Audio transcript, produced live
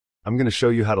I'm going to show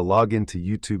you how to log into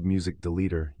YouTube Music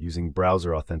Deleter using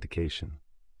browser authentication.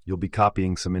 You'll be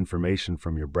copying some information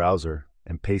from your browser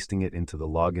and pasting it into the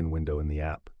login window in the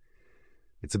app.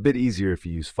 It's a bit easier if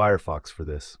you use Firefox for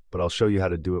this, but I'll show you how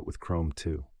to do it with Chrome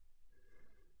too.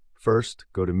 First,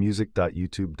 go to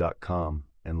music.youtube.com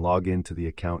and log into the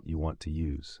account you want to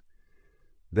use.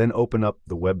 Then open up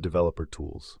the Web Developer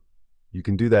Tools. You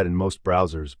can do that in most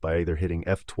browsers by either hitting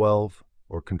F12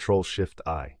 or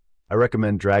Ctrl-Shift-I. I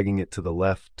recommend dragging it to the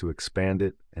left to expand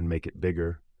it and make it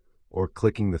bigger, or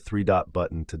clicking the three-dot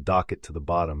button to dock it to the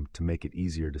bottom to make it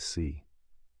easier to see.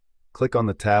 Click on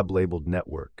the tab labeled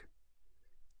Network.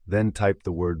 Then type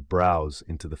the word Browse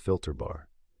into the filter bar.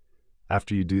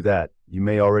 After you do that, you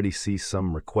may already see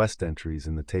some request entries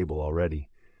in the table already,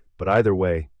 but either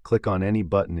way, click on any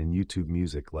button in YouTube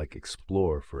Music like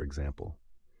Explore, for example.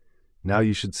 Now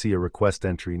you should see a request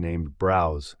entry named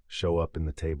Browse show up in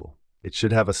the table. It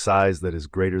should have a size that is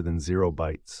greater than 0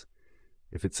 bytes.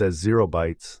 If it says 0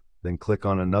 bytes, then click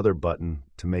on another button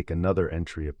to make another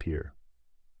entry appear.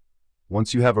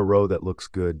 Once you have a row that looks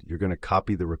good, you're going to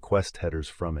copy the request headers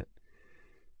from it.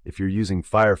 If you're using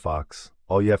Firefox,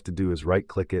 all you have to do is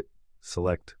right-click it,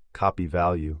 select Copy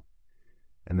Value,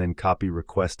 and then copy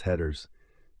request headers,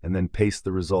 and then paste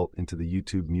the result into the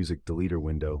YouTube Music Deleter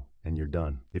window, and you're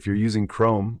done. If you're using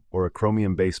Chrome or a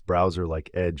Chromium-based browser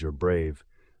like Edge or Brave,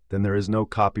 then there is no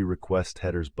Copy Request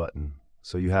Headers button,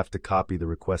 so you have to copy the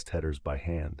request headers by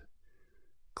hand.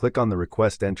 Click on the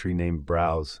request entry named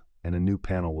Browse, and a new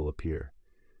panel will appear.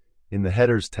 In the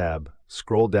Headers tab,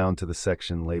 scroll down to the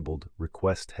section labeled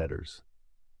Request Headers.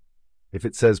 If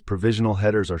it says provisional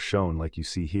headers are shown like you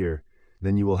see here,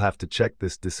 then you will have to check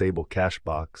this Disable Cache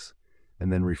box,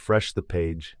 and then refresh the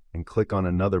page and click on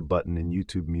another button in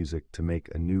YouTube Music to make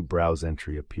a new browse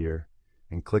entry appear,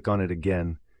 and click on it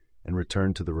again and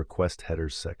return to the Request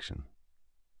Headers section.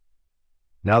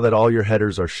 Now that all your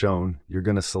headers are shown, you're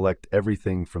going to select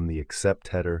everything from the Accept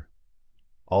header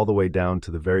all the way down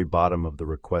to the very bottom of the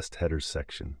Request Headers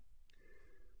section.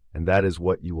 And that is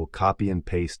what you will copy and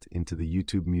paste into the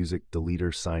YouTube Music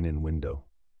Deleter sign-in window.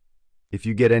 If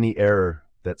you get any error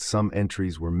that some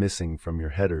entries were missing from your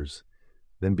headers,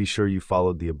 then be sure you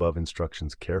followed the above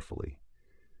instructions carefully.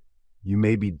 You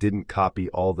maybe didn't copy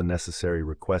all the necessary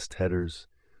request headers,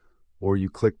 or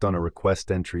you clicked on a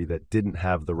request entry that didn't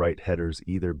have the right headers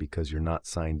either because you're not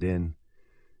signed in.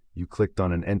 You clicked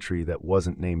on an entry that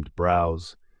wasn't named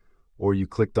Browse, or you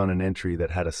clicked on an entry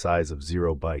that had a size of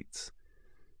 0 bytes.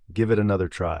 Give it another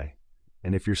try,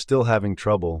 and if you're still having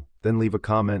trouble, then leave a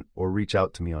comment or reach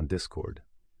out to me on Discord.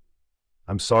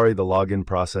 I'm sorry the login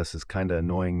process is kinda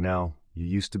annoying now. You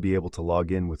used to be able to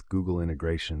log in with Google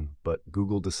integration, but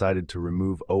Google decided to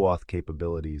remove OAuth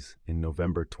capabilities in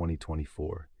November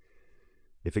 2024.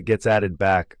 If it gets added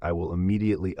back, I will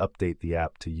immediately update the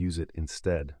app to use it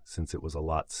instead, since it was a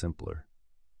lot simpler.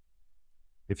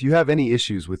 If you have any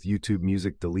issues with YouTube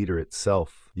Music Deleter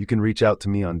itself, you can reach out to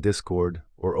me on Discord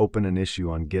or open an issue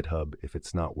on GitHub if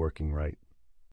it's not working right.